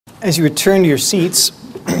As you return to your seats,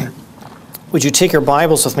 would you take your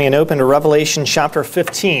Bibles with me and open to Revelation chapter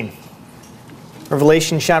 15?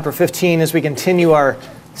 Revelation chapter 15, as we continue our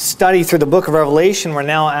study through the book of Revelation, we're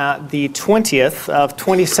now at the 20th of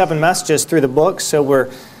 27 messages through the book, so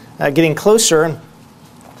we're getting closer.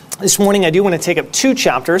 This morning I do want to take up two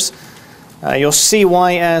chapters. You'll see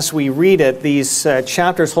why as we read it. These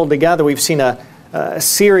chapters hold together. We've seen a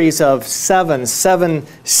series of seven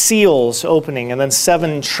seals opening, and then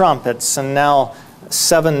seven trumpets, and now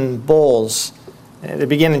seven bowls. They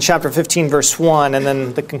begin in chapter 15, verse 1, and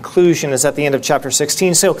then the conclusion is at the end of chapter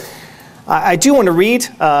 16. So I do want to read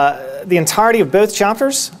the entirety of both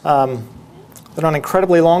chapters. They're not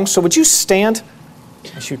incredibly long, so would you stand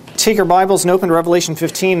as you take your Bibles and open to Revelation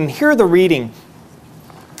 15 and hear the reading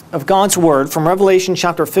of God's Word from Revelation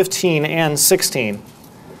chapter 15 and 16.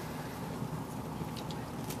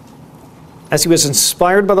 As he was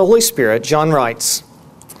inspired by the Holy Spirit, John writes,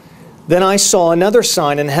 "Then I saw another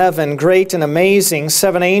sign in heaven, great and amazing,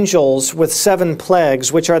 7 angels with 7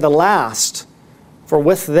 plagues, which are the last, for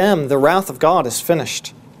with them the wrath of God is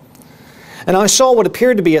finished. And I saw what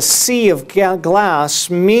appeared to be a sea of glass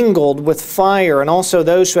mingled with fire, and also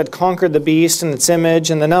those who had conquered the beast and its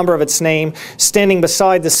image and the number of its name, standing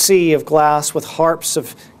beside the sea of glass with harps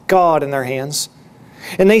of God in their hands.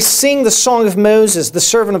 And they sing the song of Moses, the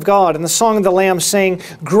servant of God, and the song of the Lamb, saying,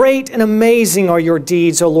 Great and amazing are your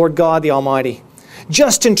deeds, O Lord God the Almighty.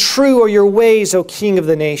 Just and true are your ways, O King of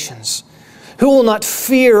the nations. Who will not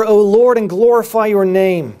fear, O Lord, and glorify your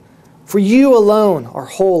name? For you alone are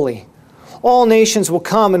holy. All nations will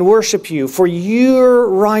come and worship you, for your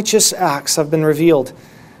righteous acts have been revealed.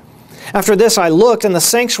 After this I looked, and the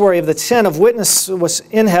sanctuary of the tent of witness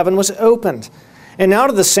in heaven was opened. And out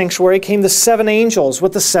of the sanctuary came the 7 angels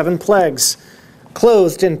with the 7 plagues,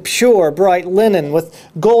 clothed in pure, bright linen, with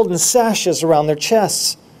golden sashes around their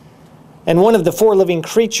chests. And one of the 4 living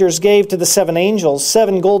creatures gave to the 7 angels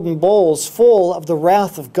 7 golden bowls full of the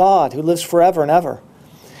wrath of God, who lives forever and ever.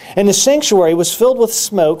 And the sanctuary was filled with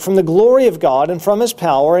smoke from the glory of God and from his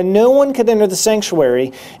power, and no one could enter the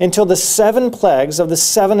sanctuary until the 7 plagues of the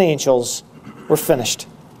 7 angels were finished.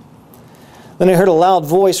 Then I heard a loud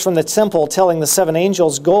voice from the temple telling the 7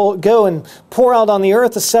 angels, Go and pour out on the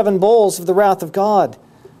earth the 7 bowls of the wrath of God.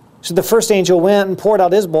 So the first angel went and poured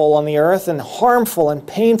out his bowl on the earth, and harmful and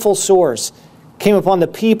painful sores came upon the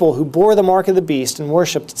people who bore the mark of the beast and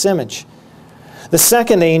worshipped its image. The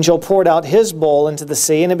second angel poured out his bowl into the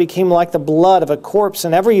sea, and it became like the blood of a corpse,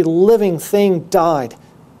 and every living thing died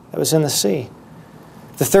that was in the sea.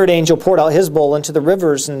 The third angel poured out his bowl into the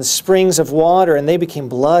rivers and the springs of water, and they became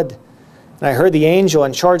blood. And I heard the angel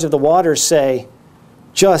in charge of the waters say,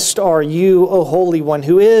 Just are you, O Holy One,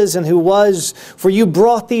 who is and who was, for you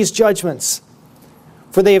brought these judgments.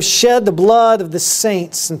 For they have shed the blood of the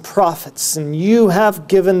saints and prophets, and you have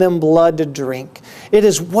given them blood to drink. It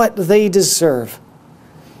is what they deserve.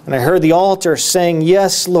 And I heard the altar saying,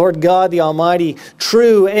 Yes, Lord God the Almighty,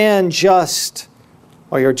 true and just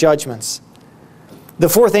are your judgments. The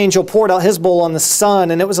fourth angel poured out his bowl on the sun,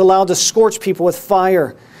 and it was allowed to scorch people with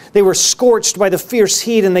fire. They were scorched by the fierce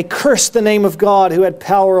heat, and they cursed the name of God who had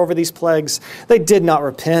power over these plagues. They did not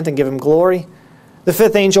repent and give him glory. The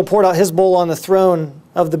fifth angel poured out his bowl on the throne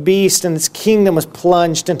of the beast, and its kingdom was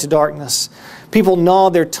plunged into darkness. People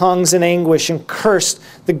gnawed their tongues in anguish and cursed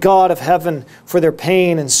the God of heaven for their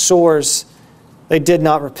pain and sores. They did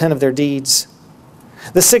not repent of their deeds.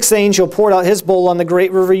 The sixth angel poured out his bowl on the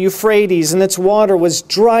great river Euphrates, and its water was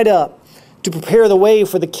dried up to prepare the way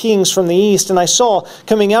for the kings from the east. And I saw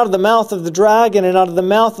coming out of the mouth of the dragon, and out of the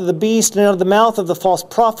mouth of the beast, and out of the mouth of the false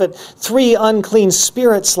prophet, 3 unclean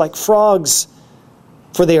spirits like frogs.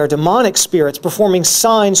 For they are demonic spirits, performing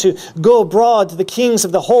signs, who go abroad to the kings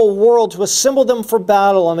of the whole world to assemble them for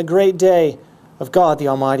battle on the great day of God the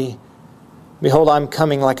Almighty. Behold, I am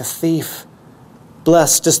coming like a thief.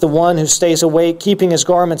 Blessed is the one who stays awake, keeping his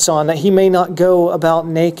garments on, that he may not go about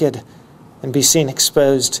naked and be seen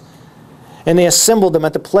exposed. And they assembled them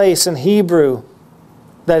at the place in Hebrew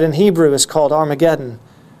is called Armageddon.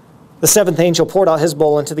 The seventh angel poured out his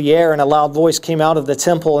bowl into the air, and a loud voice came out of the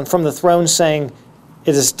temple and from the throne saying,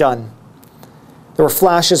 It is done. There were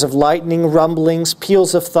flashes of lightning, rumblings,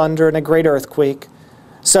 peals of thunder, and a great earthquake,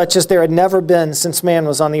 such as there had never been since man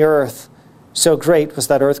was on the earth. So great was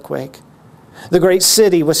that earthquake. The great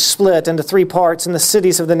city was split into 3 parts, and the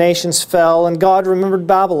cities of the nations fell, and God remembered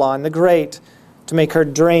Babylon the Great to make her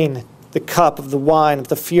drain the cup of the wine of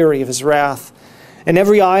the fury of his wrath. And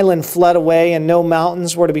every island fled away, and no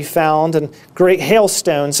mountains were to be found, and great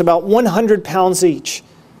hailstones, about 100 pounds each,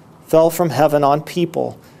 fell from heaven on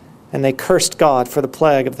people, and they cursed God for the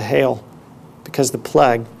plague of the hail, because the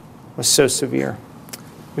plague was so severe.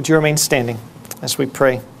 Would you remain standing as we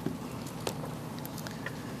pray?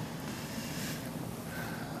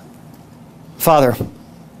 Father,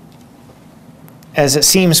 as it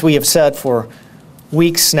seems we have said for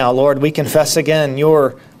weeks now, Lord, we confess again,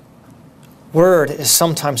 your word is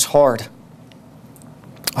sometimes hard.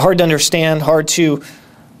 Hard to understand, hard to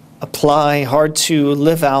apply, hard to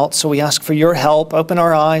live out. So we ask for your help. Open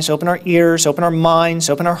our eyes, open our ears, open our minds,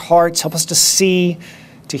 open our hearts. Help us to see,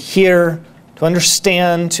 to hear, to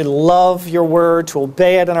understand, to love your word, to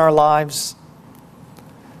obey it in our lives.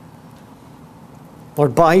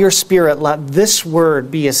 Lord, by your Spirit, let this word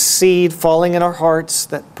be a seed falling in our hearts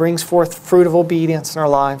that brings forth fruit of obedience in our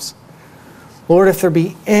lives. Lord, if there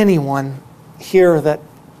be anyone here that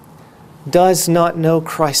does not know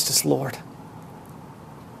Christ as Lord,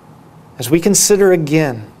 as we consider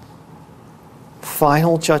again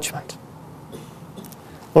final judgment,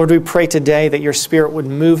 Lord, we pray today that your Spirit would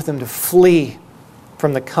move them to flee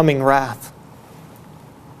from the coming wrath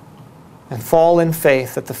and fall in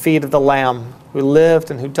faith at the feet of the Lamb who lived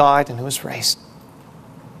and who died and who was raised.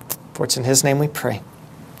 For it's in his name we pray.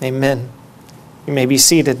 Amen. You may be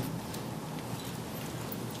seated.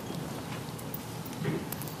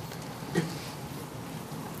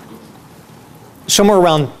 Somewhere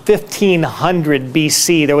around 1500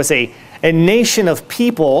 BC, there was a nation of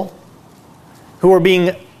people who were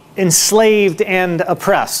being enslaved and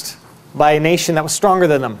oppressed by a nation that was stronger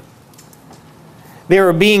than them. They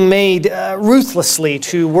were being made ruthlessly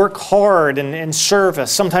to work hard and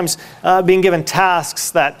service, sometimes being given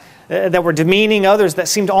tasks that were demeaning, others that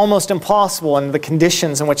seemed almost impossible in the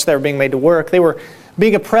conditions in which they were being made to work. They were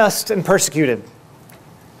being oppressed and persecuted.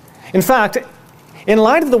 In fact, in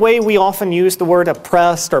light of the way we often use the word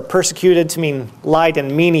oppressed or persecuted to mean light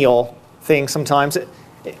and menial things sometimes, it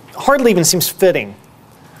hardly even seems fitting.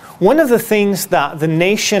 One of the things that the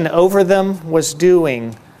nation over them was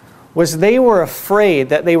doing was they were afraid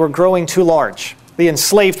that they were growing too large. The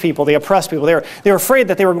enslaved people, the oppressed people, they were afraid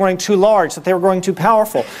that they were growing too large, that they were growing too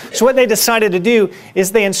powerful. So what they decided to do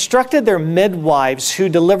is they instructed their midwives who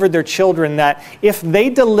delivered their children that if they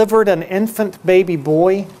delivered an infant baby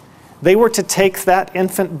boy, they were to take that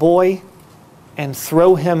infant boy and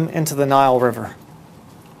throw him into the Nile River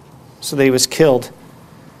so that he was killed.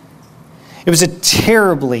 It was a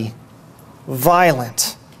terribly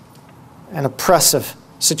violent and oppressive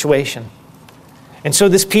situation. And so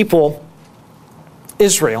this people,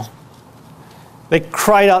 Israel, they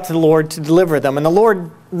cried out to the Lord to deliver them. And the Lord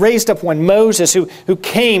raised up one, Moses, who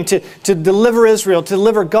came to deliver Israel, to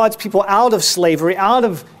deliver God's people out of slavery, out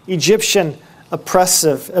of Egyptian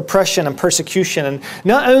oppression and persecution. And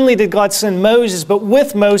not only did God send Moses, but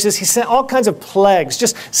with Moses, he sent all kinds of plagues,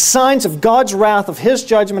 just signs of God's wrath, of his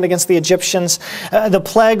judgment against the Egyptians. The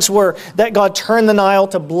plagues were that God turned the Nile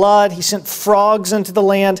to blood. He sent frogs into the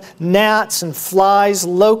land, gnats and flies,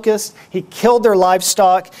 locusts. He killed their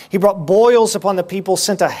livestock. He brought boils upon the people,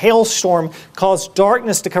 sent a hailstorm, caused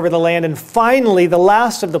darkness to cover the land. And finally, the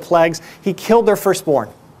last of the plagues, he killed their firstborn.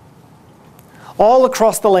 All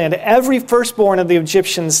across the land, every firstborn of the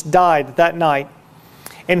Egyptians died that night.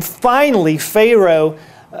 And finally, Pharaoh,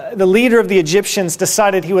 the leader of the Egyptians,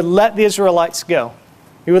 decided he would let the Israelites go.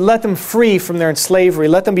 He would let them free from their slavery,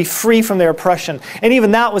 let them be free from their oppression. And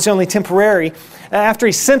even that was only temporary. After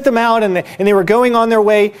he sent them out and they were going on their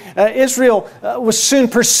way, Israel was soon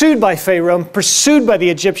pursued by Pharaoh, pursued by the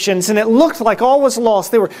Egyptians, and it looked like all was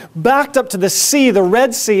lost. They were backed up to the sea, the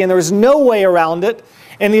Red Sea, and there was no way around it.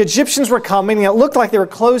 And the Egyptians were coming, and it looked like they were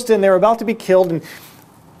closed in, they were about to be killed. And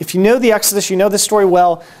if you know the Exodus, you know the story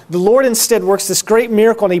well, the Lord instead works this great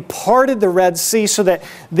miracle, and he parted the Red Sea so that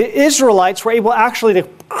the Israelites were able actually to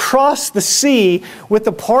cross the sea with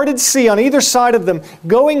the parted sea on either side of them,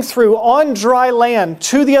 going through on dry land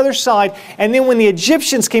to the other side. And then when the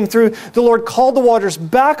Egyptians came through, the Lord called the waters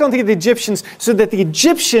back onto the Egyptians so that the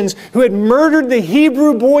Egyptians who had murdered the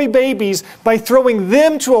Hebrew boy babies by throwing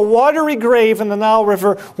them to a watery grave in the Nile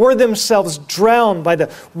River were themselves drowned by the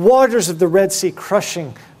waters of the Red Sea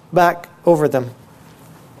crushing back over them.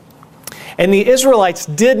 And the Israelites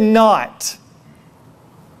did not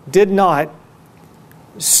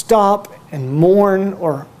stop and mourn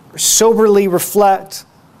or soberly reflect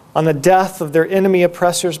on the death of their enemy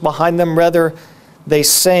oppressors behind them. Rather, they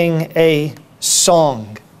sang a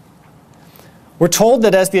song. We're told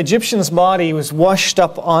that as the Egyptian's body was washed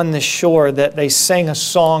up on the shore, that they sang a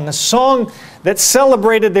song that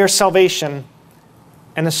celebrated their salvation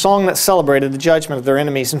and a song that celebrated the judgment of their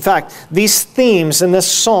enemies. In fact, these themes in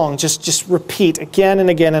this song just repeat again and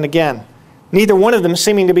again and again, neither one of them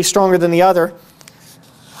seeming to be stronger than the other.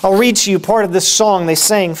 I'll read to you part of this song they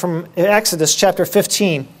sang from Exodus chapter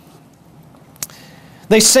 15.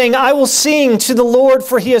 They sang, I will sing to the Lord,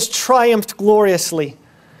 for he has triumphed gloriously.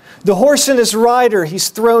 The horse and his rider he's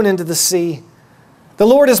thrown into the sea. The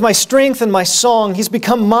Lord is my strength and my song. He's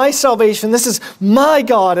become my salvation. This is my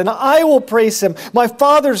God, and I will praise him. My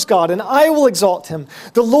Father's God, and I will exalt him.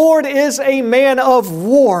 The Lord is a man of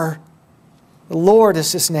war. The Lord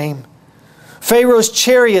is his name. Pharaoh's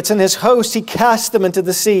chariots and his host, he cast them into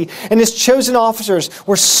the sea, and his chosen officers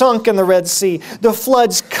were sunk in the Red Sea. The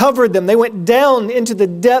floods covered them. They went down into the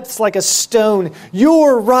depths like a stone.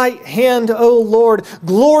 Your right hand, O Lord,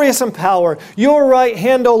 glorious in power. Your right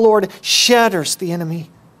hand, O Lord, shatters the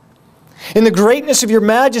enemy. In the greatness of your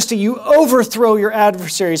majesty, you overthrow your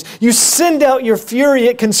adversaries. You send out your fury.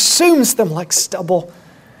 It consumes them like stubble.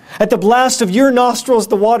 At the blast of your nostrils,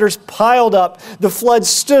 the waters piled up. The floods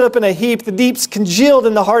stood up in a heap. The deeps congealed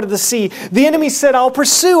in the heart of the sea. The enemy said, I'll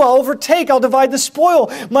pursue, I'll overtake, I'll divide the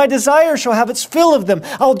spoil. My desire shall have its fill of them.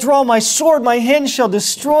 I'll draw my sword, my hand shall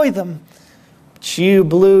destroy them. But you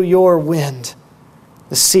blew your wind.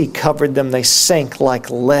 The sea covered them. They sank like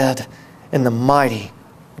lead in the mighty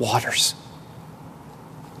waters.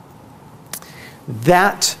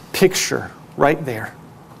 That picture right there,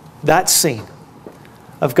 that scene,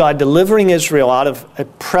 of God delivering Israel out of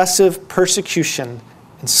oppressive persecution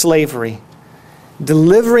and slavery,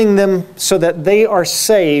 delivering them so that they are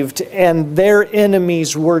saved and their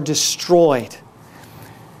enemies were destroyed.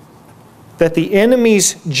 That the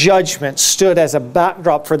enemy's judgment stood as a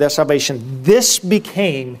backdrop for their salvation. This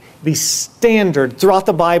became the standard throughout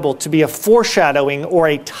the Bible to be a foreshadowing or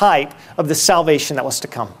a type of the salvation that was to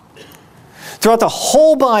come. Throughout the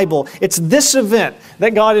whole Bible, it's this event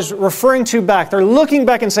that God is referring to back. They're looking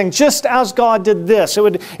back and saying, just as God did this. It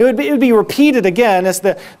would be repeated again as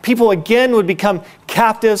the people again would become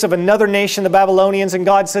captives of another nation, the Babylonians. And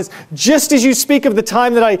God says, just as you speak of the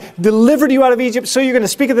time that I delivered you out of Egypt, so you're going to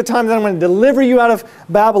speak of the time that I'm going to deliver you out of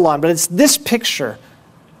Babylon. But it's this picture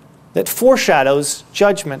that foreshadows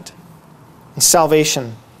judgment and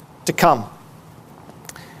salvation to come.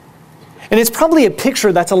 And it's probably a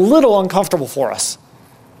picture that's a little uncomfortable for us.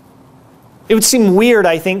 It would seem weird,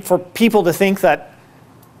 I think, for people to think that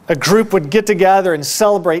a group would get together and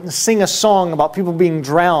celebrate and sing a song about people being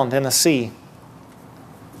drowned in the sea.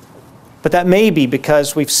 But that may be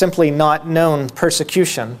because we've simply not known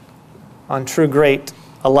persecution on true great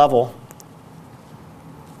a level.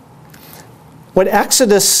 What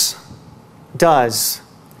Exodus does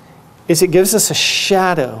is it gives us a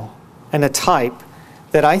shadow and a type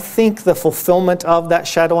that I think the fulfillment of that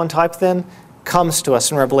shadow and type then comes to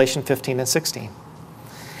us in Revelation 15 and 16.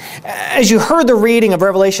 As you heard the reading of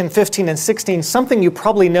Revelation 15 and 16, something you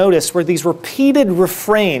probably noticed were these repeated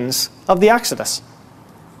refrains of the Exodus.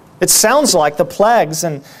 It sounds like the plagues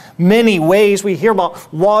in many ways. We hear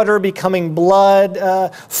about water becoming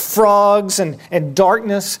blood, frogs, and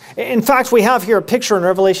darkness. In fact, we have here a picture in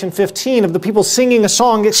Revelation 15 of the people singing a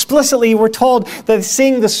song. Explicitly, we're told that they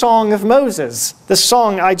sing the song of Moses, the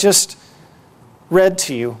song I just read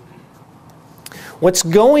to you. What's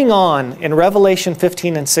going on in Revelation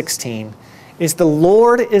 15 and 16 is the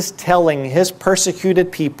Lord is telling his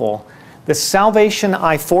persecuted people, the salvation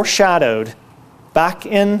I foreshadowed back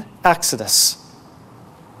in Exodus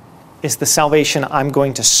is the salvation I'm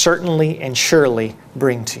going to certainly and surely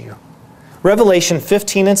bring to you. Revelation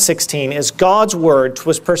 15 and 16 is God's word to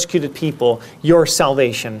his persecuted people. Your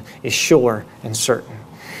salvation is sure and certain.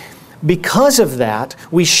 Because of that,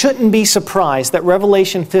 we shouldn't be surprised that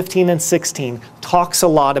Revelation 15 and 16 talks a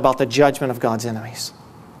lot about the judgment of God's enemies.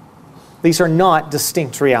 These are not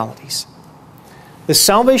distinct realities. The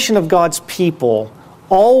salvation of God's people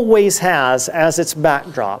always has as its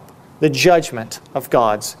backdrop the judgment of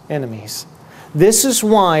God's enemies. This is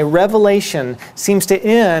why Revelation seems to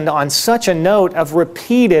end on such a note of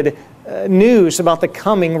repeated news about the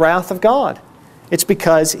coming wrath of God. It's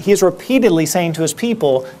because he is repeatedly saying to his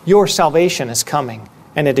people, your salvation is coming,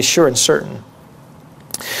 and it is sure and certain.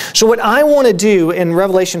 So what I want to do in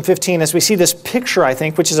Revelation 15, as we see this picture, I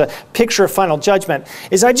think, which is a picture of final judgment,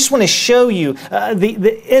 is I just want to show you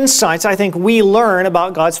the insights I think we learn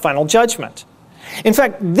about God's final judgment. In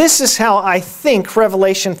fact, this is how I think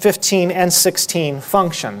Revelation 15 and 16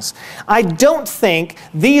 functions. I don't think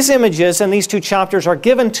these images and these two chapters are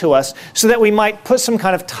given to us so that we might put some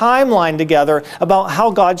kind of timeline together about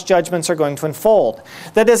how God's judgments are going to unfold.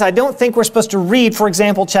 That is, I don't think we're supposed to read, for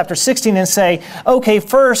example, chapter 16 and say, okay,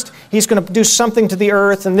 first he's going to do something to the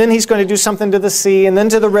earth, and then he's going to do something to the sea, and then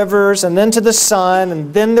to the rivers, and then to the sun,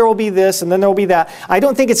 and then there will be this, and then there will be that. I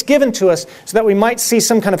don't think it's given to us so that we might see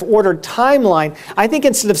some kind of ordered timeline. I think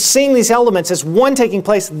instead of seeing these elements as one taking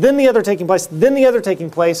place, then the other taking place, then the other taking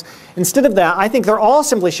place, instead of that, I think they're all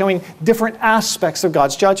simply showing different aspects of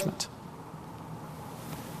God's judgment.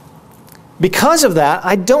 Because of that,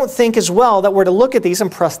 I don't think as well that we're to look at these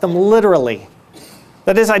and press them literally.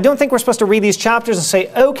 That is, I don't think we're supposed to read these chapters and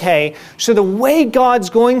say, okay, so the way God's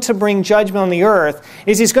going to bring judgment on the earth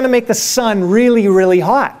is He's going to make the sun really, really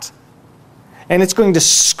hot. And it's going to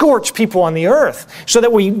scorch people on the earth, so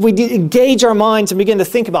that we engage our minds and begin to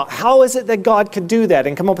think about how is it that God could do that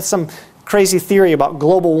and come up with some crazy theory about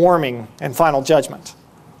global warming and final judgment,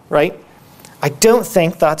 right? I don't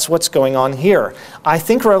think that's what's going on here. I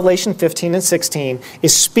think Revelation 15 and 16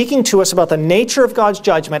 is speaking to us about the nature of God's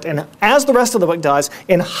judgment, and as the rest of the book does,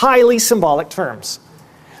 in highly symbolic terms.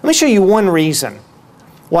 Let me show you one reason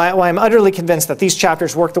why I'm utterly convinced that these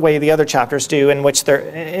chapters work the way the other chapters do, in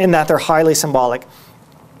that they're highly symbolic.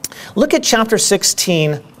 Look at chapter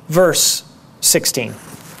 16, verse 16.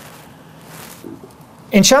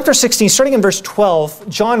 In chapter 16, starting in verse 12,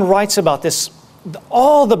 John writes about this.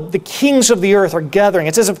 All the kings of the earth are gathering.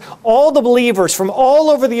 It's as if all the believers from all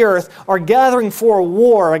over the earth are gathering for a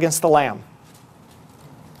war against the Lamb.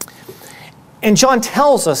 And John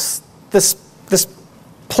tells us this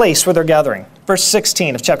place where they're gathering. Verse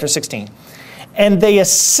 16 of chapter 16. And they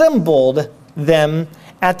assembled them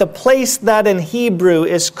at the place that in Hebrew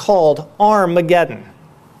is called Armageddon.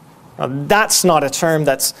 Now, that's not a term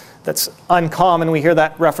that's uncommon. We hear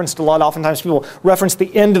that referenced a lot. Oftentimes people reference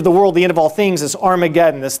the end of the world, the end of all things, as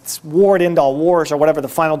Armageddon, this war to end all wars, or whatever, the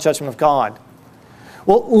final judgment of God.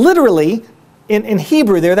 Well, literally, in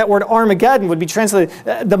Hebrew there, that word Armageddon would be translated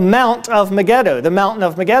the Mount of Megiddo, the mountain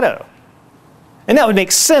of Megiddo. And that would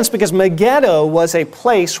make sense because Megiddo was a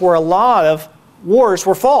place where a lot of wars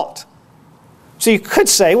were fought. So you could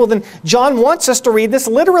say, well then, John wants us to read this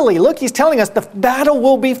literally. Look, he's telling us the battle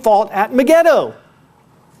will be fought at Megiddo.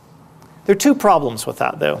 There are two problems with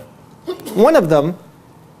that, though. One of them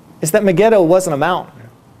is that Megiddo wasn't a mountain.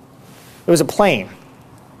 It was a plain.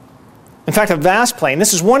 In fact, a vast plain.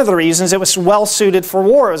 This is one of the reasons it was well suited for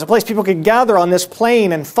war. It was a place people could gather on this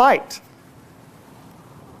plain and fight.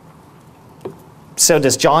 So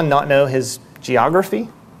does John not know his geography?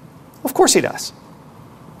 Of course he does.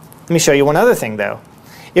 Let me show you one other thing, though.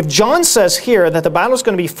 If John says here that the battle is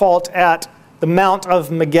going to be fought at the Mount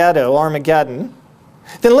of Megiddo, Armageddon,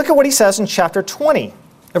 then look at what he says in chapter 20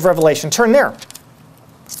 of Revelation. Turn there.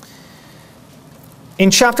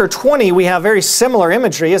 In chapter 20, we have very similar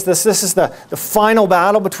imagery. As this is the final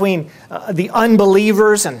battle between the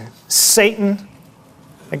unbelievers and Satan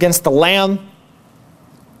against the Lamb.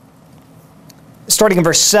 Starting in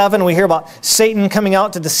verse 7, we hear about Satan coming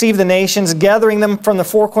out to deceive the nations, gathering them from the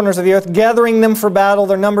four corners of the earth, gathering them for battle,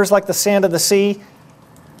 their numbers like the sand of the sea.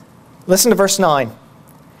 Listen to verse 9.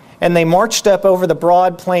 And they marched up over the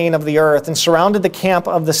broad plain of the earth and surrounded the camp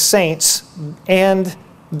of the saints and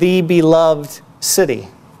the beloved city.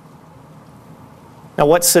 Now,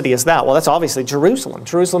 what city is that? Well, that's obviously Jerusalem.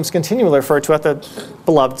 Jerusalem's continually referred to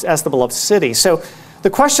as the beloved city. So the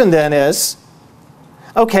question then is,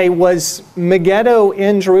 okay, was Megiddo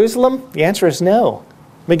in Jerusalem? The answer is no.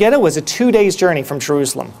 Megiddo was a 2 days journey from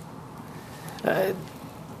Jerusalem.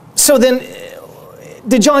 So then,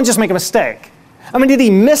 did John just make a mistake? I mean, did he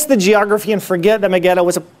miss the geography and forget that Megiddo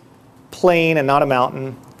was a plain and not a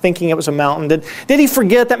mountain, thinking it was a mountain? Did he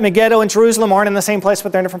forget that Megiddo and Jerusalem aren't in the same place,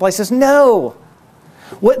 but they're in different places? No.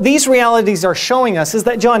 What these realities are showing us is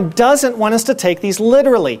that John doesn't want us to take these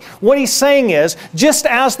literally. What he's saying is, just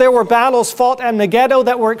as there were battles fought at Megiddo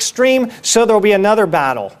that were extreme, so there will be another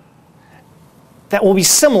battle that will be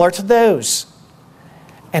similar to those.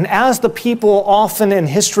 And as the people often in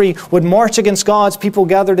history would march against God's people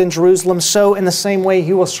gathered in Jerusalem, so in the same way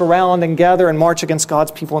he will surround and gather and march against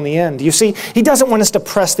God's people in the end. You see, he doesn't want us to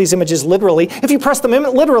press these images literally. If you press them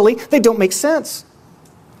literally, they don't make sense.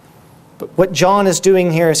 But what John is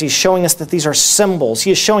doing here is he's showing us that these are symbols.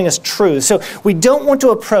 He is showing us truth. So we don't want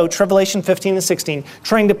to approach Revelation 15 and 16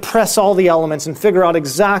 trying to press all the elements and figure out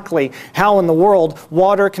exactly how in the world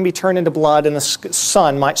water can be turned into blood and the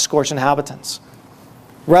sun might scorch inhabitants.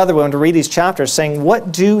 Rather, we want to read these chapters saying,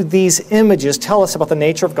 what do these images tell us about the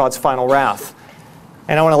nature of God's final wrath?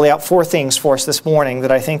 And I want to lay out 4 things for us this morning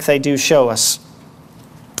that I think they do show us.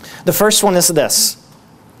 The first one is this.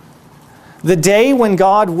 The day when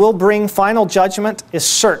God will bring final judgment is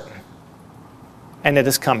certain, and it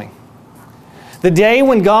is coming. The day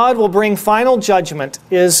when God will bring final judgment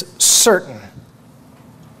is certain,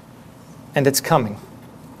 and it's coming.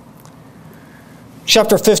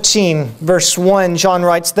 Chapter 15, verse 1, John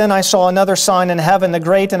writes, "Then I saw another sign in heaven, the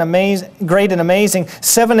great and amazing,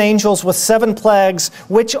 7 angels with 7 plagues,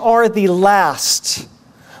 which are the last.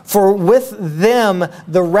 For with them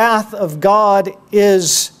the wrath of God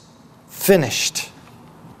is finished."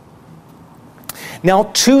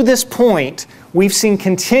 Now, to this point, we've seen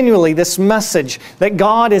continually this message that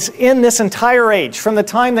God is in this entire age, from the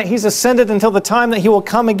time that He's ascended until the time that He will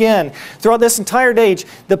come again. Throughout this entire age,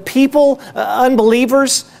 the people,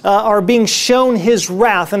 unbelievers, are being shown His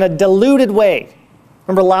wrath in a diluted way.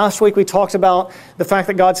 Remember last week we talked about the fact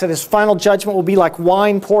that God said His final judgment will be like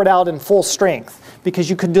wine poured out in full strength, because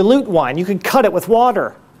you could dilute wine, you could cut it with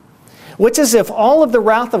water. Which is if all of the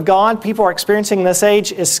wrath of God people are experiencing in this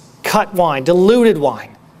age is cut wine, diluted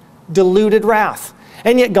wrath.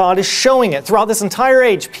 And yet God is showing it. Throughout this entire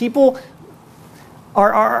age, people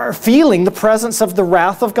are feeling the presence of the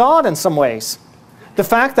wrath of God in some ways. The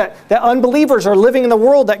fact that unbelievers are living in the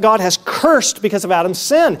world that God has cursed because of Adam's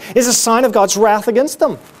sin is a sign of God's wrath against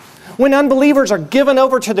them. When unbelievers are given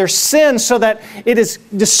over to their sin so that it is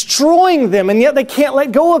destroying them and yet they can't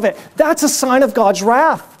let go of it, that's a sign of God's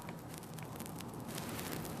wrath.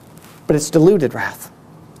 But it's diluted wrath.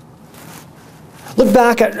 Look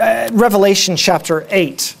back at Revelation chapter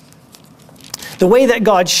 8. The way that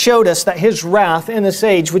God showed us that His wrath in this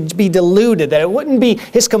age would be diluted, that it wouldn't be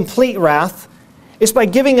His complete wrath, is by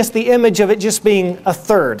giving us the image of it just being a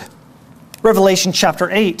third. Revelation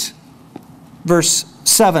chapter 8, verse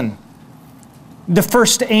 7. "The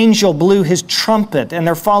first angel blew his trumpet, and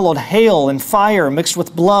there followed hail and fire mixed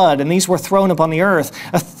with blood, and these were thrown upon the earth.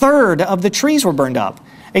 A third of the trees were burned up.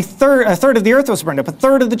 A third of the earth was burned up. A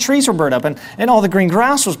third of the trees were burned up, and all the green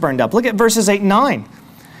grass was burned up." Look at verses 8 and 9.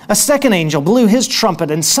 "A second angel blew his trumpet,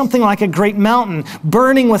 and something like a great mountain,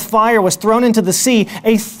 burning with fire, was thrown into the sea.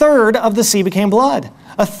 A third of the sea became blood.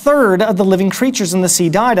 A third of the living creatures in the sea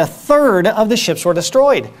died. A third of the ships were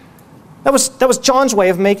destroyed." That was John's way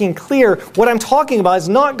of making clear what I'm talking about is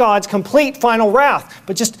not God's complete final wrath,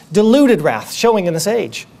 but just diluted wrath showing in this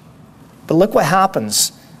age. But look what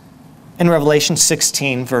happens in Revelation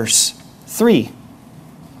 16, verse 3.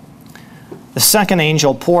 "The second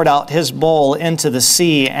angel poured out his bowl into the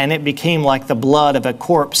sea, and it became like the blood of a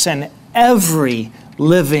corpse, and every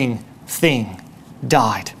living thing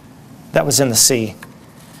died that was in the sea."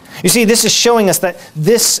 You see, this is showing us that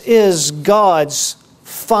this is God's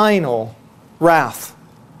final wrath,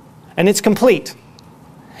 and it's complete.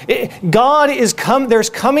 There's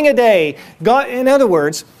coming a day, in other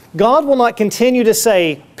words, God will not continue to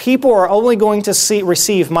say, people are only going to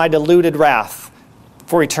receive my diluted wrath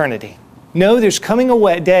for eternity. No, there's coming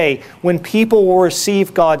a day when people will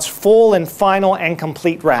receive God's full and final and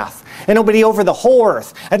complete wrath. And it'll be over the whole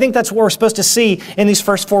earth. I think that's what we're supposed to see in these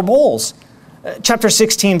first 4 bowls. Chapter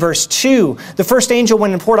 16, verse 2, "The first angel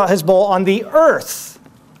went and poured out his bowl on the earth."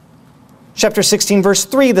 Chapter 16, verse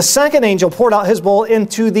 3, "The second angel poured out his bowl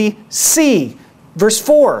into the sea." Verse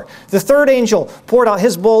 4, "The third angel poured out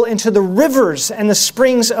his bowl into the rivers and the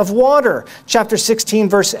springs of water." Chapter 16,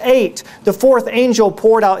 verse 8, "The fourth angel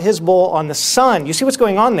poured out his bowl on the sun." You see what's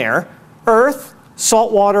going on there? Earth,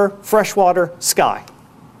 salt water, fresh water, sky.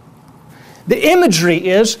 The imagery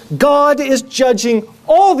is God is judging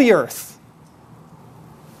all the earth.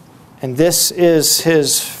 And this is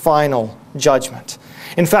His final judgment.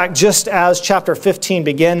 In fact, just as chapter 15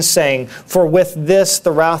 begins saying, "For with this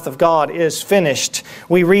the wrath of God is finished,"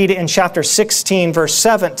 we read in chapter 16, verse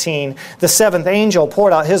 17, "The seventh angel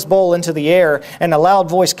poured out his bowl into the air, and a loud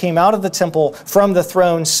voice came out of the temple from the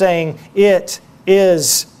throne, saying, 'It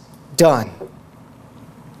is done.'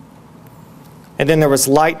 And then there was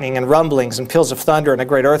lightning and rumblings and peals of thunder and a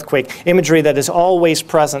great earthquake," imagery that is always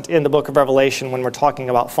present in the book of Revelation when we're talking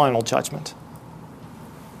about final judgment.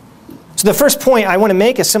 So the first point I want to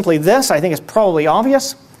make is simply this. I think it's probably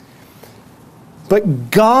obvious.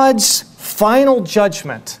 But God's final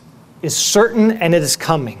judgment is certain and it is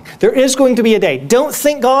coming. There is going to be a day. Don't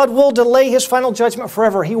think God will delay His final judgment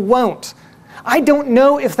forever. He won't. I don't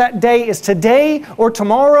know if that day is today or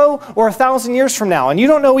tomorrow or 1,000 years from now. And you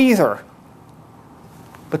don't know either.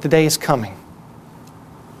 But the day is coming.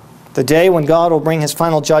 The day when God will bring His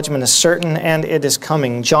final judgment is certain, and it is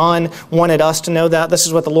coming. John wanted us to know that. This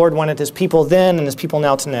is what the Lord wanted His people then and His people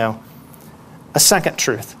now to know. A second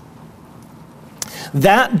truth.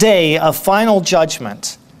 That day of final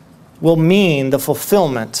judgment will mean the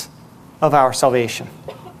fulfillment of our salvation.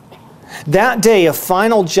 That day of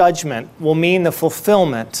final judgment will mean the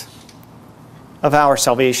fulfillment of our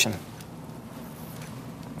salvation.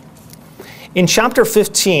 In chapter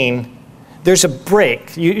 15, there's a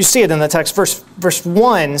break. You see it in the text. Verse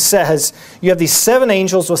 1 says, you have these 7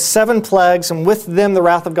 angels with 7 plagues, and with them the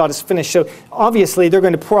wrath of God is finished. So obviously they're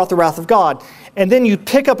going to pour out the wrath of God. And then you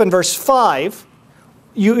pick up in verse 5,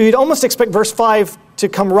 you'd almost expect verse 5 to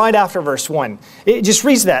come right after verse 1. It just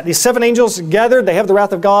reads that. These 7 angels gathered, they have the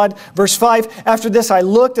wrath of God. Verse 5, after this I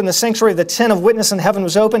looked, and the sanctuary of the tent of witness in heaven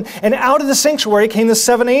was open, and out of the sanctuary came the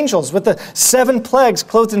 7 angels with the 7 plagues,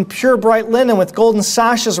 clothed in pure bright linen with golden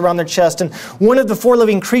sashes around their chest. And one of the 4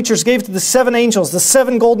 living creatures gave to the 7 angels the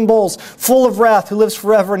 7 golden bowls full of wrath, who lives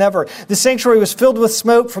forever and ever. The sanctuary was filled with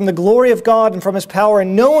smoke from the glory of God and from his power,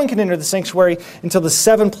 and no one can enter the sanctuary until the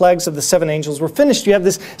 7 plagues of the 7 angels were finished. You have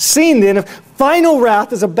this scene then of final wrath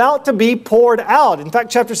is about to be poured out. In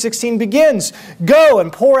fact, chapter 16 begins, go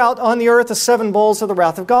and pour out on the earth the 7 bowls of the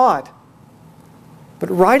wrath of God. But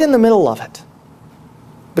right in the middle of it,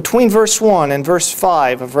 between verse 1 and verse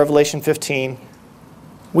 5 of Revelation 15,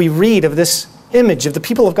 we read of this image of the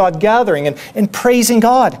people of God gathering and praising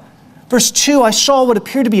God. Verse 2, I saw what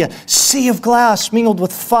appeared to be a sea of glass mingled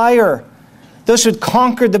with fire. Those who had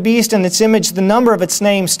conquered the beast and its image, the number of its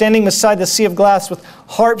name, standing beside the sea of glass with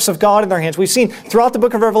harps of God in their hands. We've seen throughout the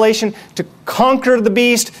book of Revelation, to conquer the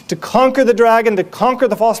beast, to conquer the dragon, to conquer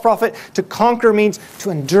the false prophet. To conquer means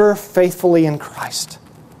to endure faithfully in Christ,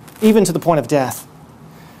 even to the point of death.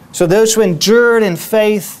 So those who endured in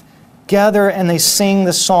faith gather and they sing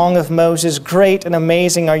the song of Moses. Great and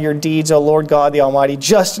amazing are your deeds, O Lord God the Almighty.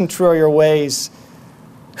 Just and true are your ways.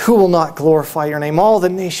 Who will not glorify your name? All the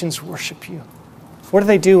nations worship you. What are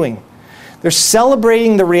they doing? They're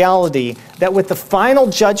celebrating the reality that with the final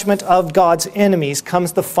judgment of God's enemies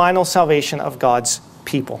comes the final salvation of God's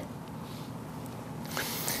people.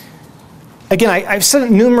 Again, I've said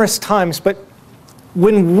it numerous times, but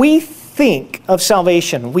when we think of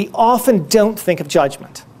salvation, we often don't think of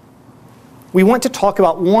judgment. We want to talk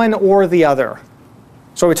about one or the other.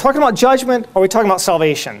 So are we talking about judgment or are we talking about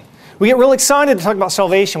salvation? We get real excited to talk about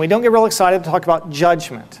salvation. We don't get real excited to talk about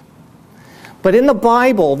judgment. But in the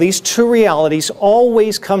Bible, these two realities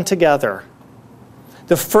always come together.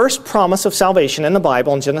 The first promise of salvation in the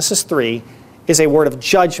Bible, in Genesis 3, is a word of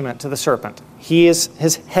judgment to the serpent. His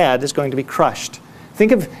head is going to be crushed.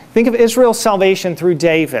 Think of Israel's salvation through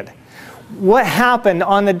David. What happened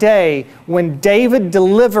on the day when David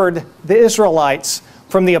delivered the Israelites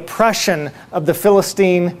from the oppression of the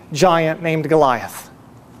Philistine giant named Goliath?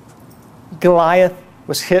 Goliath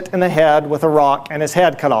was hit in the head with a rock and his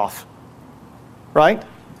head cut off. Right?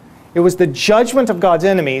 It was the judgment of God's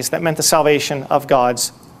enemies that meant the salvation of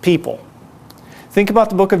God's people. Think about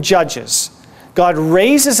the book of Judges. God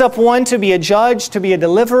raises up one to be a judge, to be a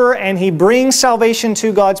deliverer, and he brings salvation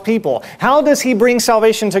to God's people. How does he bring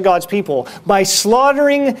salvation to God's people? By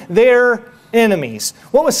slaughtering their enemies.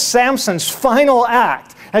 What was Samson's final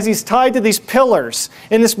act as he's tied to these pillars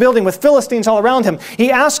in this building with Philistines all around him?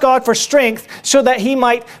 He asked God for strength so that he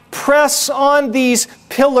might press on these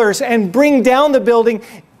pillars and bring down the building,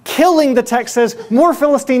 killing, the text says, more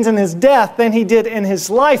Philistines in his death than he did in his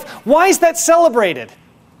life. Why is that celebrated?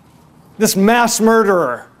 This mass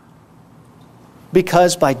murderer.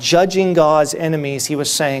 Because by judging God's enemies, he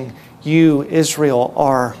was saying, you, Israel,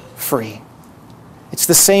 are free. It's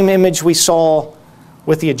the same image we saw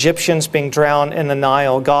with the Egyptians being drowned in the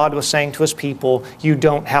Nile. God was saying to his people, you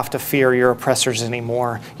don't have to fear your oppressors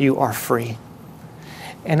anymore. You are free.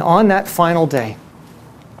 And on that final day,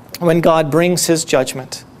 when God brings his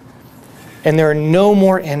judgment, and there are no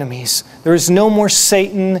more enemies, there is no more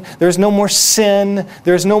Satan, there is no more sin,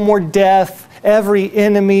 there is no more death, every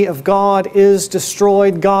enemy of God is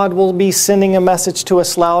destroyed, God will be sending a message to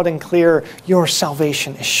us loud and clear, your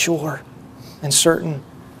salvation is sure and certain.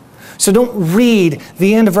 So don't read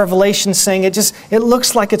the end of Revelation saying it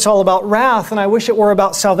looks like it's all about wrath and I wish it were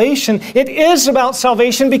about salvation. It is about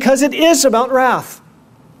salvation because it is about wrath.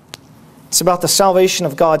 It's about the salvation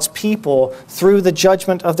of God's people through the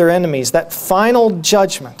judgment of their enemies. That final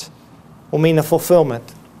judgment will mean the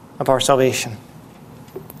fulfillment of our salvation.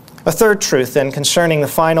 A third truth then concerning the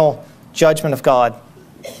final judgment of God.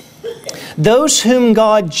 Those whom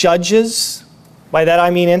God judges, by that I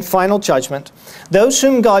mean in final judgment, those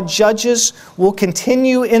whom God judges will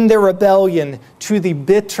continue in their rebellion to the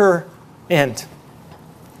bitter end.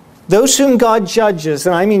 Those whom God judges,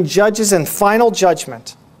 and I mean judges in final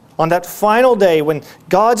judgment, on that final day when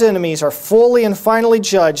God's enemies are fully and finally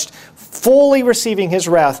judged, fully receiving his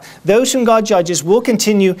wrath, those whom God judges will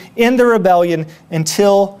continue in the rebellion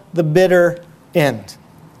until the bitter end.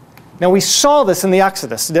 Now we saw this in the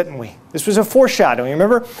Exodus, didn't we? This was a foreshadowing.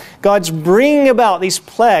 Remember? God's bringing about these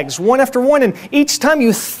plagues one after one, and each time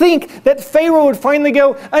you think that Pharaoh would finally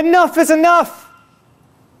go, enough is enough.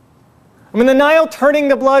 I mean, the Nile turning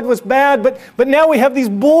to blood was bad, but now we have these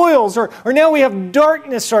boils, or now we have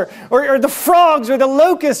darkness, or the frogs, or the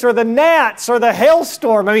locusts, or the gnats, or the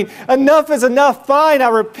hailstorm. I mean, enough is enough. Fine, I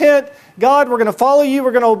repent. God, we're going to follow you.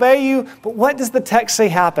 We're going to obey you. But what does the text say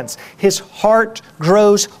happens? His heart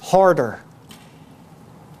grows harder.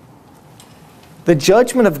 The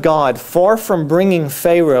judgment of God, far from bringing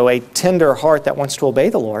Pharaoh a tender heart that wants to obey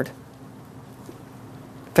the Lord,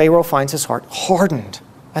 Pharaoh finds his heart hardened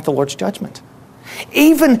at the Lord's judgment.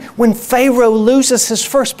 Even when Pharaoh loses his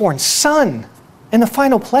firstborn son in the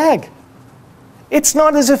final plague, it's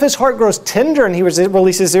not as if his heart grows tender and he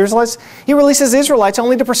releases Israelites. He releases Israelites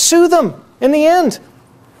only to pursue them in the end.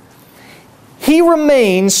 He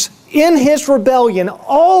remains in his rebellion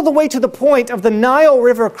all the way to the point of the Nile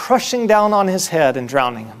River crushing down on his head and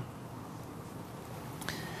drowning him.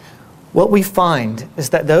 What we find is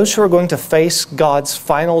that those who are going to face God's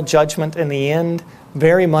final judgment in the end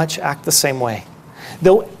very much act the same way.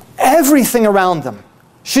 Though everything around them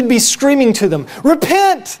should be screaming to them,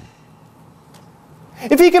 repent!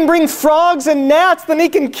 If he can bring frogs and gnats, then he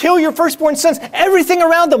can kill your firstborn sons. Everything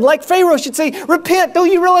around them, like Pharaoh, should say, repent! Don't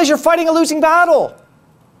you realize you're fighting a losing battle?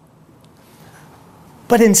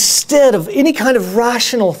 But instead of any kind of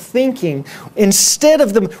rational thinking, instead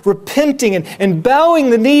of them repenting and bowing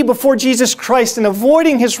the knee before Jesus Christ and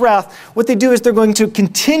avoiding His wrath, what they do is they're going to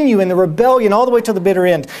continue in the rebellion all the way to the bitter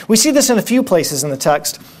end. We see this in a few places in the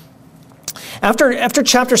text. After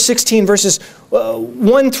chapter 16, verses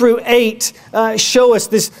 1 through 8 show us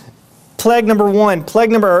this plague number 1,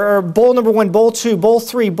 bowl number 1, bowl 2, bowl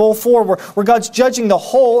 3, bowl 4, where God's judging the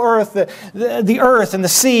whole earth, the earth and the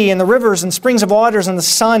sea and the rivers and springs of waters and the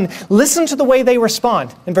sun. Listen to the way they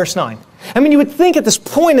respond in verse 9. I mean, you would think at this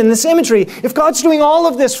point in this imagery, if God's doing all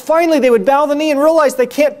of this, finally they would bow the knee and realize they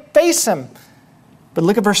can't face Him. But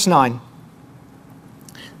look at verse 9.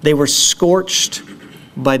 They were scorched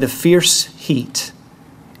by the fierce heat,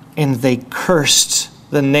 and they cursed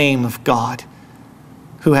the name of God,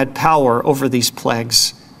 who had power over these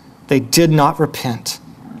plagues. They did not repent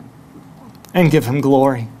and give Him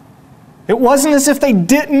glory. It wasn't as if they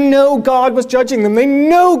didn't know God was judging them. They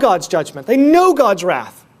know God's judgment. They know God's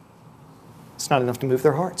wrath. It's not enough to move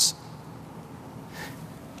their hearts.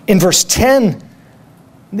 In verse 10,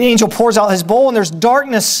 the angel pours out his bowl and there's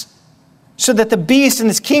darkness, so that the beast and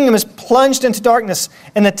his kingdom is plunged into darkness.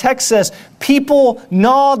 And the text says, people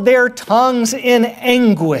gnawed their tongues in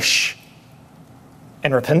anguish.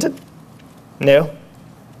 And repented? No.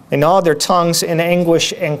 They gnawed their tongues in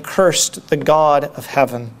anguish and cursed the God of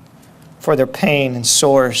heaven for their pain and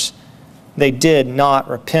sores. They did not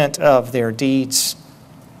repent of their deeds.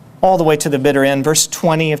 All the way to the bitter end. Verse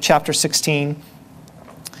 20 of chapter 16.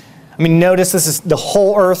 I mean, notice this is the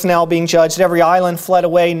whole earth now being judged. Every island fled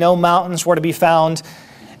away. No mountains were to be found.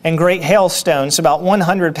 And great hailstones, about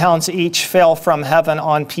 100 pounds each, fell from heaven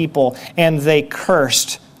on people. And they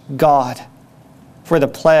cursed God for the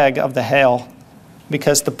plague of the hail,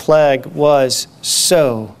 because the plague was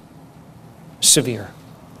so severe.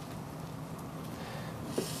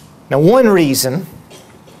 Now, one reason,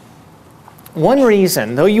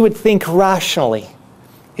 though you would think rationally,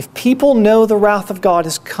 if people know the wrath of God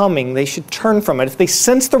is coming, they should turn from it. If they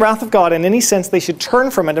sense the wrath of God in any sense, they should turn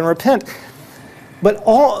from it and repent. But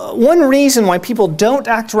one reason why people don't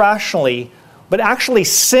act rationally, but actually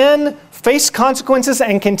sin, face consequences,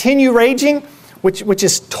 and continue raging, which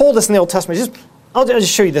is told us in the Old Testament. I'll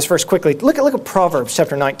just show you this verse quickly. Look at Proverbs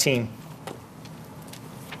chapter 19.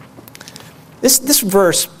 This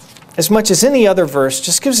verse, as much as any other verse,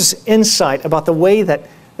 just gives us insight about the way that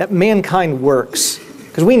mankind works.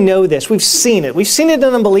 Because we know this. We've seen it. We've seen it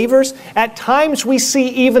in unbelievers. At times we see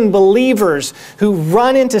even believers who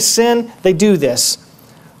run into sin. They do this.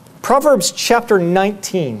 Proverbs chapter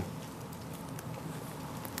 19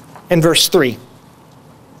 and verse 3.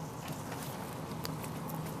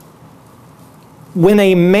 When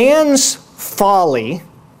a man's folly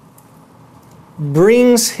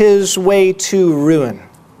brings his way to ruin.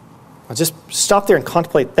 I'll just stop there and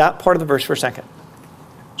contemplate that part of the verse for a second.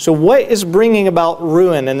 So what is bringing about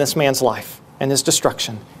ruin in this man's life and his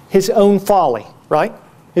destruction? His own folly, right?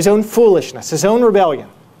 His own foolishness, his own rebellion.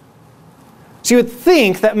 So you would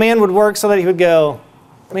think that man would work so that he would go,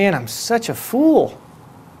 man, I'm such a fool.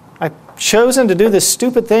 I've chosen to do this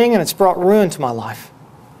stupid thing and it's brought ruin to my life.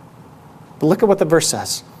 But look at what the verse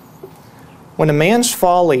says. When a man's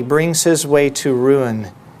folly brings his way to ruin,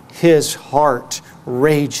 his heart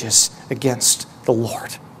rages against the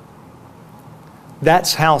Lord.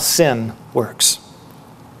 That's how sin works.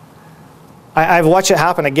 I've watched it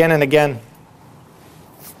happen again and again.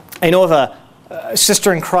 I know of a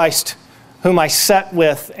sister in Christ whom I sat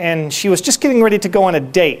with, and she was just getting ready to go on a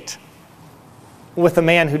date with a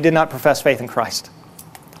man who did not profess faith in Christ.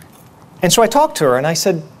 And so I talked to her, and I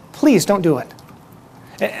said, please don't do it.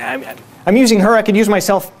 I'm using her. I could use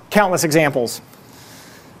myself, countless examples.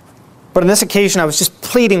 But on this occasion, I was just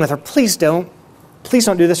pleading with her, please don't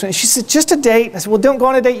do this. And she said, just a date. I said, well, don't go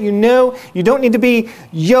on a date. You know you don't need to be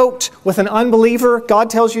yoked with an unbeliever. God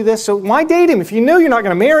tells you this. So why date him if you know you're not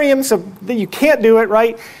going to marry him, so that you can't do it,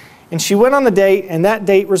 right? And she went on the date, and that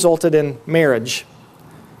date resulted in marriage.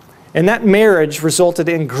 And that marriage resulted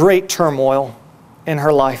in great turmoil in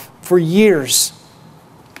her life for years.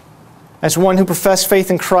 As one who professed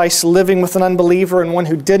faith in Christ, living with an unbeliever, and one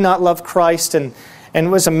who did not love Christ, and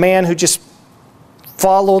was a man who just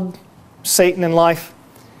followed Satan in life.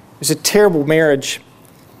 It was a terrible marriage.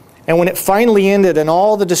 And when it finally ended and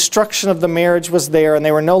all the destruction of the marriage was there and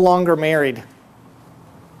they were no longer married,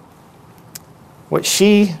 what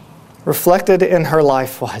she reflected in her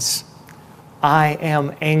life was, I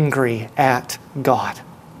am angry at God.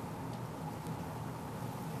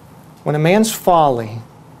 When a man's folly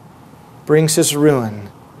brings his ruin,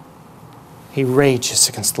 he rages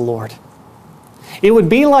against the Lord. It would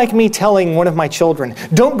be like me telling one of my children,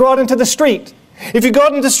 don't go out into the street. If you go out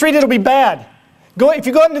into the street, it'll be bad. If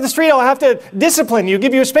you go out into the street, I'll have to discipline you,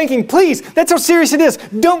 give you a spanking. Please, that's how serious it is.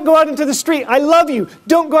 Don't go out into the street. I love you.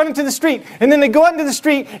 Don't go out into the street. And then they go out into the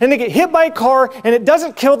street and they get hit by a car and it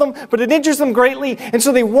doesn't kill them, but it injures them greatly. And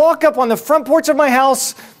so they walk up on the front porch of my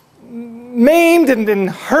house maimed and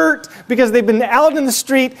hurt because they've been out in the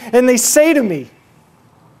street, and they say to me,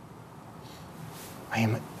 I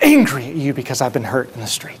am angry at you because I've been hurt in the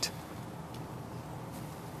street.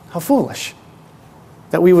 How foolish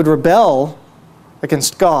that we would rebel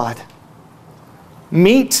against God,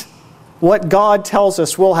 meet what God tells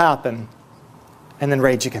us will happen, and then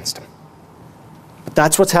rage against Him. But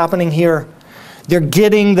that's what's happening here. They're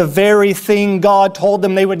getting the very thing God told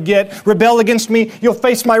them they would get. Rebel against me, you'll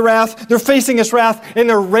face my wrath. They're facing His wrath, and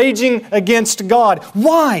they're raging against God.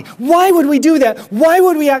 Why? Why would we do that? Why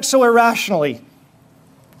would we act so irrationally?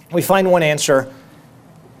 We find one answer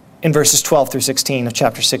in verses 12 through 16 of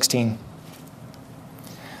chapter 16.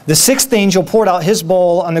 The sixth angel poured out his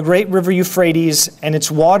bowl on the great river Euphrates, and its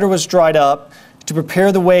water was dried up to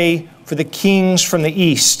prepare the way for the kings from the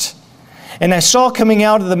east. And I saw coming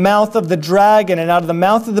out of the mouth of the dragon, and out of the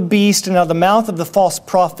mouth of the beast, and out of the mouth of the false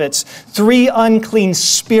prophets, 3 unclean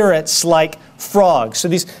spirits like frogs. So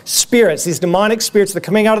these spirits, these demonic spirits, they're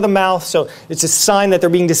coming out of the mouth, so it's a sign that they're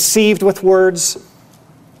being deceived with words.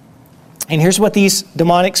 And here's what these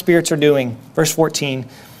demonic spirits are doing. Verse 14.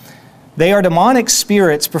 They are demonic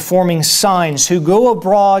spirits performing signs who go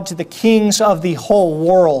abroad to the kings of the whole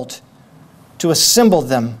world to assemble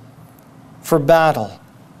them for battle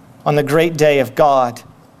on the great day of God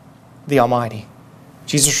the Almighty.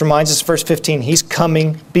 Jesus reminds us, verse 15, He's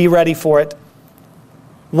coming. Be ready for it.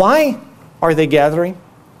 Why are they gathering?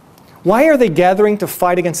 Why are they gathering to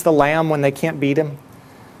fight against the Lamb when they can't beat Him?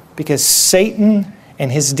 Because Satan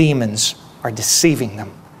and his demons are deceiving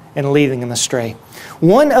them and leading them astray.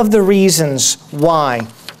 One of the reasons why,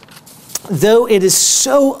 though it is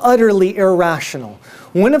so utterly irrational,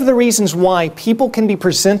 one of the reasons why people can be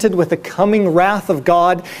presented with the coming wrath of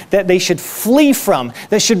God that they should flee from,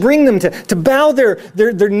 that should bring them to bow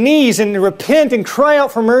their knees and repent and cry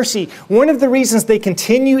out for mercy, one of the reasons they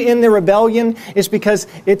continue in their rebellion is because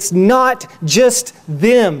it's not just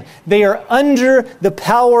them. They are under the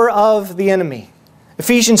power of the enemy.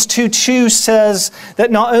 Ephesians 2:2 says that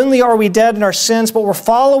not only are we dead in our sins, but we're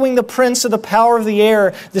following the prince of the power of the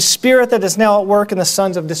air, the spirit that is now at work in the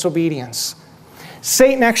sons of disobedience.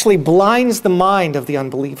 Satan actually blinds the mind of the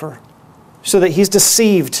unbeliever so that he's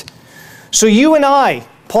deceived. So you and I,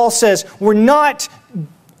 Paul says, we're not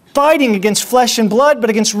fighting against flesh and blood, but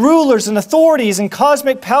against rulers and authorities and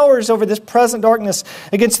cosmic powers over this present darkness,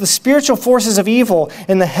 against the spiritual forces of evil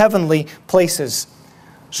in the heavenly places.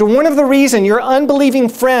 So one of the reasons, your unbelieving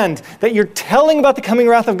friend, that you're telling about the coming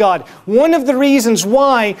wrath of God, one of the reasons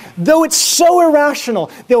why, though it's so irrational,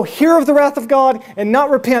 they'll hear of the wrath of God and not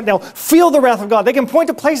repent. They'll feel the wrath of God. They can point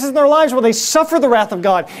to places in their lives where they suffer the wrath of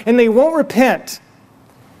God and they won't repent.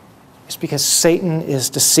 It's because Satan is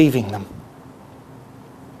deceiving them.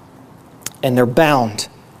 And they're bound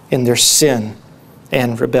in their sin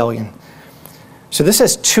and rebellion. So this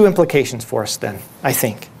has 2 implications for us then, I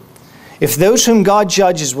think. If those whom God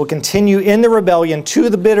judges will continue in the rebellion to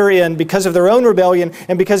the bitter end because of their own rebellion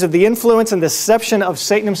and because of the influence and deception of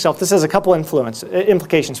Satan himself, this has a couple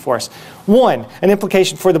implications for us. One, an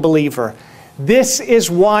implication for the believer. This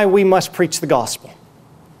is why we must preach the gospel.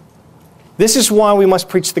 This is why we must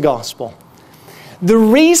preach the gospel. The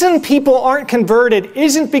reason people aren't converted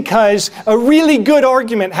isn't because a really good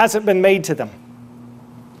argument hasn't been made to them.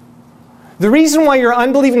 The reason why your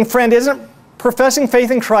unbelieving friend isn't professing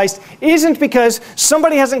faith in Christ isn't because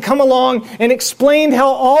somebody hasn't come along and explained how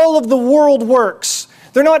all of the world works.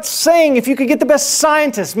 They're not saying if you could get the best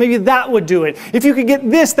scientists, maybe that would do it. If you could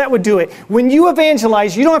get this, that would do it. When you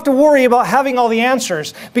evangelize, you don't have to worry about having all the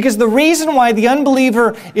answers, because the reason why the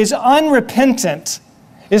unbeliever is unrepentant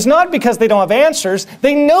is not because they don't have answers.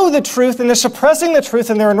 They know the truth and they're suppressing the truth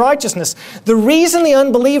in their unrighteousness. The reason the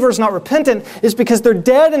unbeliever is not repentant is because they're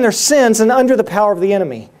dead in their sins and under the power of the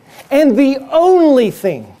enemy. And the only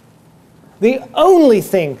thing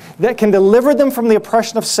that can deliver them from the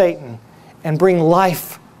oppression of Satan and bring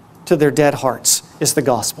life to their dead hearts is the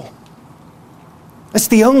gospel. That's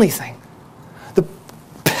the only thing. The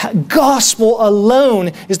gospel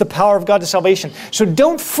alone is the power of God to salvation. So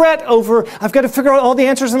don't fret over, I've got to figure out all the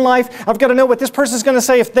answers in life. I've got to know what this person's going to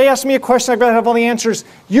say. If they ask me a question, I've got to have all the answers.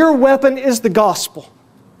 Your weapon is the gospel.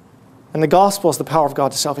 And the gospel is the power of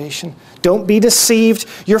God to salvation. Don't be deceived.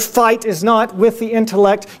 Your fight is not with the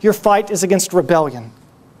intellect. Your fight is against rebellion.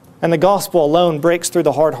 And the gospel alone breaks through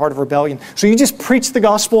the hard heart of rebellion. So you just preach the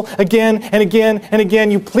gospel again and again and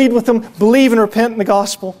again. You plead with them, believe and repent in the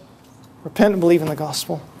gospel. Repent and believe in the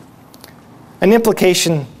gospel. An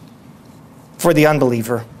implication for the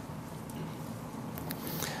unbeliever.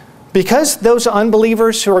 Because those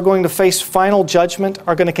unbelievers who are going to face final judgment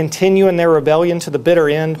are going to continue in their rebellion to the bitter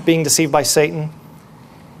end, being deceived by Satan.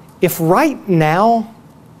 If right now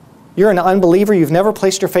you're an unbeliever, you've never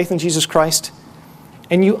placed your faith in Jesus Christ,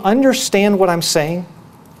 and you understand what I'm saying,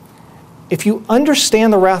 if you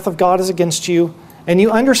understand the wrath of God is against you, and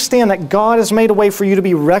you understand that God has made a way for you to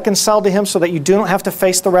be reconciled to Him so that you don't have to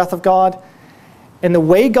face the wrath of God, and the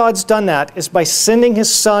way God's done that is by sending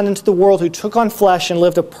His Son into the world who took on flesh and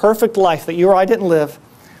lived a perfect life that you or I didn't live,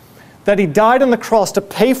 that He died on the cross to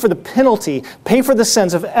pay for the penalty, pay for the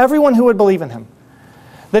sins of everyone who would believe in Him,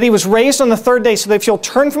 that He was raised on the third day so that if you'll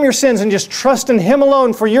turn from your sins and just trust in Him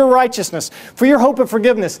alone for your righteousness, for your hope of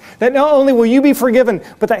forgiveness, that not only will you be forgiven,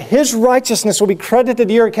 but that His righteousness will be credited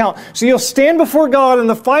to your account. So you'll stand before God on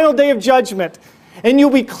the final day of judgment, and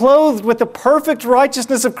you'll be clothed with the perfect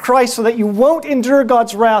righteousness of Christ so that you won't endure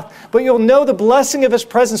God's wrath, but you'll know the blessing of His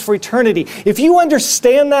presence for eternity. If you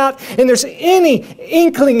understand that, and there's any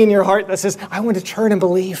inkling in your heart that says, I want to turn and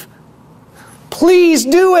believe, please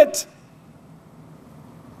do it.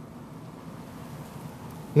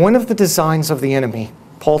 One of the designs of the enemy,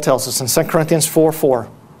 Paul tells us in 2 Corinthians 4:4,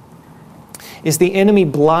 is the enemy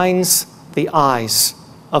blinds the eyes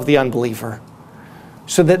of the unbeliever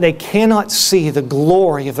so that they cannot see the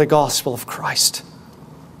glory of the gospel of Christ.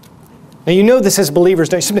 Now you know this as believers,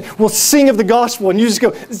 don't you? We'll sing of the gospel and you just go,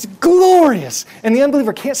 it's glorious. And the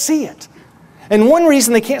unbeliever can't see it. And one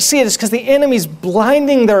reason they can't see it is because the enemy's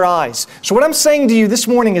blinding their eyes. So what I'm saying to you this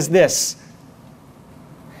morning is this.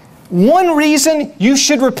 One reason you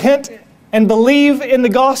should repent and believe in the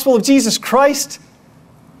gospel of Jesus Christ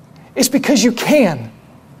is because you can.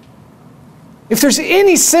 If there's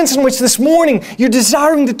any sense in which this morning you're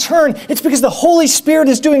desiring to turn, it's because the Holy Spirit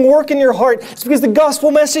is doing work in your heart. It's because the gospel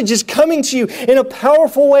message is coming to you in a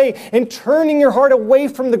powerful way and turning your heart away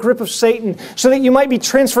from the grip of Satan so that you might be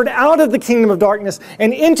transferred out of the kingdom of darkness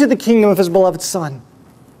and into the kingdom of His beloved Son.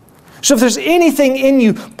 So if there's anything in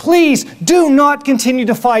you, please do not continue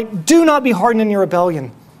to fight. Do not be hardened in your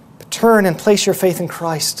rebellion, but turn and place your faith in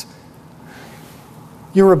Christ.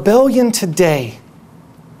 Your rebellion today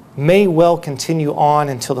may well continue on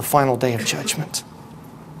until the final day of judgment.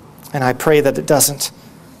 And I pray that it doesn't.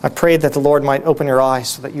 I pray that the Lord might open your eyes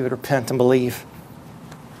so that you would repent and believe.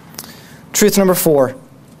 Truth number 4,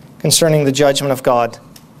 concerning the judgment of God.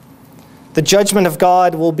 The judgment of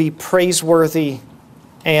God will be praiseworthy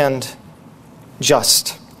and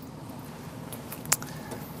just.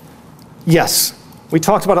 Yes, we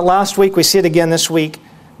talked about it last week. We see it again this week.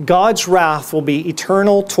 God's wrath will be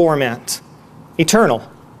eternal torment. Eternal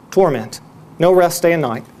torment. No rest day and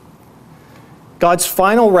night. God's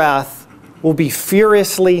final wrath will be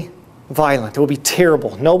furiously violent. It will be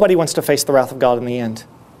terrible. Nobody wants to face the wrath of God in the end.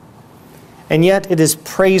 And yet it is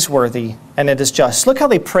praiseworthy and it is just. Look how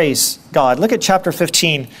they praise God. Look at chapter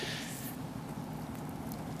 15.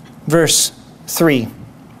 Verse 3.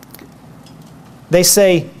 They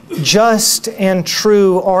say, just and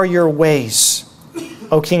true are your ways,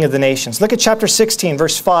 O King of the nations. Look at chapter 16,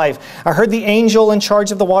 verse 5. I heard the angel in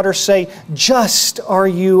charge of the waters say, just are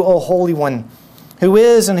you, O Holy One, who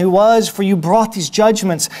is and who was, for you brought these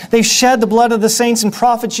judgments. They've shed the blood of the saints and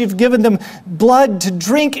prophets. You've given them blood to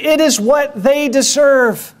drink. It is what they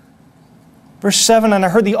deserve. Verse 7, and I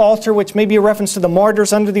heard the altar, which may be a reference to the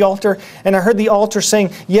martyrs under the altar, and I heard the altar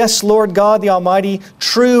saying, yes, Lord God the Almighty,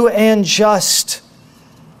 true and just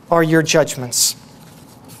are your judgments.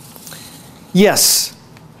 Yes,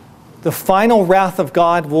 the final wrath of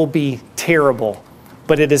God will be terrible,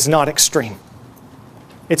 but it is not extreme.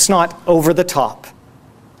 It's not over the top.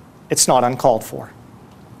 It's not uncalled for.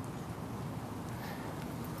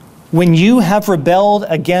 When you have rebelled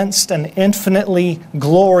against an infinitely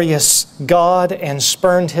glorious God and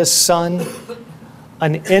spurned His Son,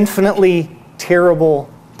 an infinitely terrible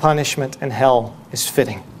punishment in hell is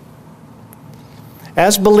fitting.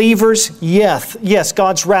 As believers, yes,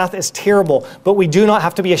 God's wrath is terrible, but we do not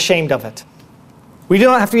have to be ashamed of it. We do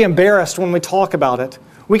not have to be embarrassed when we talk about it.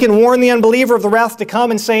 We can warn the unbeliever of the wrath to come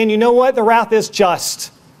and saying, you know what? The wrath is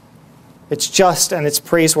just. It's just and it's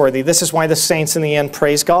praiseworthy. This is why the saints in the end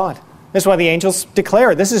praise God. This is why the angels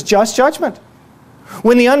declare this is just judgment.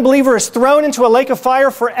 When the unbeliever is thrown into a lake of fire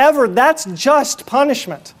forever, that's just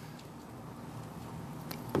punishment.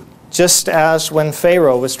 Just as when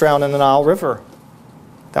Pharaoh was drowned in the Nile River.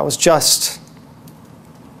 That was just.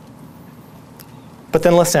 But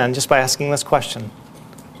then let's end just by asking this question.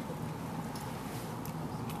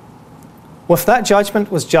 Well, if that judgment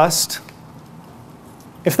was just,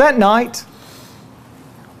 if that night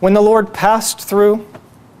when the Lord passed through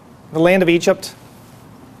the land of Egypt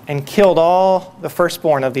and killed all the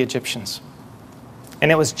firstborn of the Egyptians,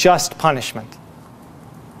 and it was just punishment,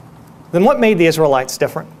 then what made the Israelites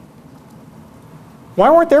different? Why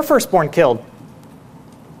weren't their firstborn killed?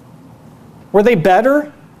 Were they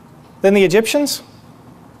better than the Egyptians?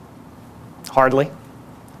 Hardly.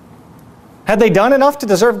 Had they done enough to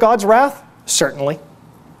deserve God's wrath? Certainly.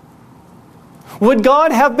 Would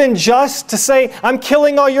God have been just to say, I'm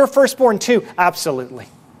killing all your firstborn too? Absolutely.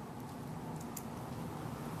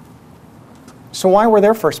 So why were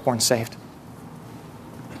their firstborn saved?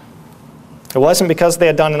 It wasn't because they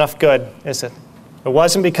had done enough good, is it? It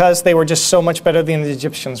wasn't because they were just so much better than the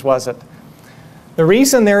Egyptians, was it? The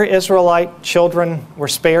reason their Israelite children were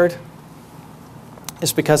spared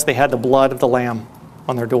is because they had the blood of the Lamb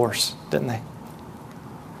on their doors, didn't they?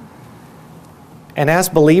 And as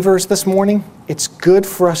believers this morning, it's good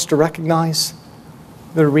for us to recognize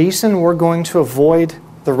the reason we're going to avoid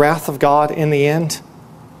the wrath of God in the end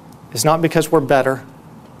is not because we're better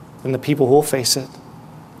than the people who will face it.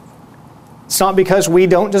 It's not because we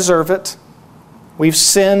don't deserve it. We've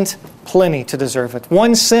sinned plenty to deserve it.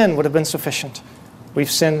 One sin would have been sufficient.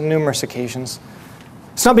 We've sinned on numerous occasions.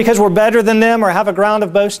 It's not because we're better than them or have a ground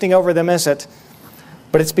of boasting over them, is it?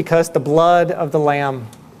 But it's because the blood of the Lamb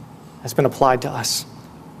has been applied to us.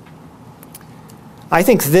 I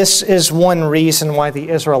think this is one reason why the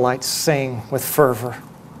Israelites sang with fervor.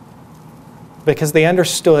 Because they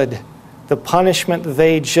understood the punishment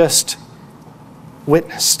they just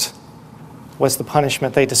witnessed was the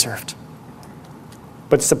punishment they deserved.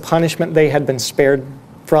 But it's the punishment they had been spared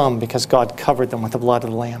from because God covered them with the blood of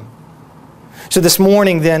the Lamb. So this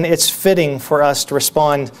morning, then, it's fitting for us to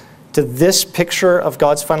respond to this picture of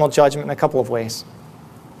God's final judgment in a couple of ways.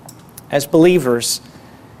 As believers,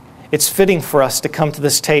 it's fitting for us to come to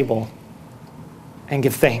this table and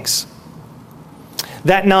give thanks.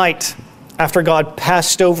 That night, after God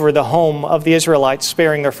passed over the home of the Israelites,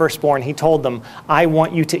 sparing their firstborn, He told them, I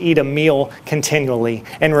want you to eat a meal continually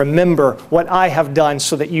and remember what I have done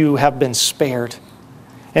so that you have been spared.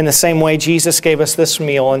 In the same way, Jesus gave us this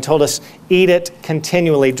meal and told us, eat it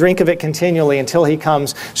continually, drink of it continually until He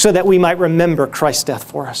comes, so that we might remember Christ's death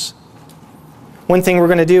for us. One thing we're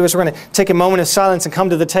going to do is we're going to take a moment of silence and come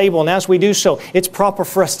to the table. And as we do so, it's proper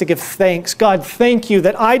for us to give thanks. God, thank you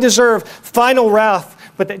that I deserve final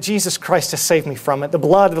wrath, but that Jesus Christ has saved me from it. The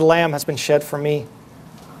blood of the Lamb has been shed for me.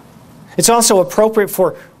 It's also appropriate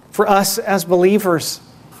for us as believers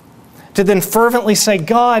to then fervently say,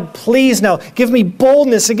 God, please now give me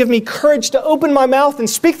boldness and give me courage to open my mouth and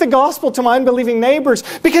speak the gospel to my unbelieving neighbors.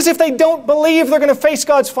 Because if they don't believe, they're going to face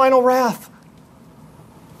God's final wrath.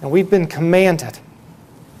 And we've been commanded,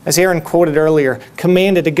 as Aaron quoted earlier,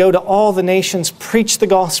 commanded to go to all the nations, preach the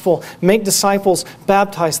gospel, make disciples,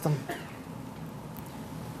 baptize them.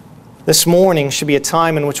 This morning should be a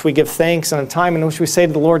time in which we give thanks and a time in which we say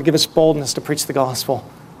to the Lord, give us boldness to preach the gospel.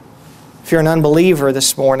 If you're an unbeliever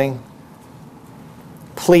this morning,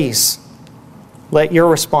 please let your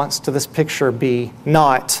response to this picture be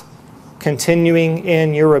not continuing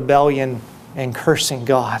in your rebellion and cursing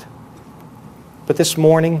God. But this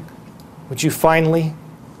morning, would you finally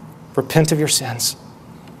repent of your sins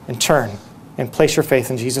and turn and place your faith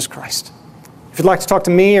in Jesus Christ? If you'd like to talk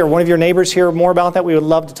to me or one of your neighbors here more about that, we would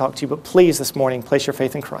love to talk to you. But please, this morning, place your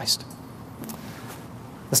faith in Christ.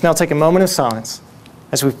 Let's now take a moment of silence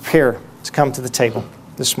as we prepare to come to the table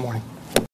this morning.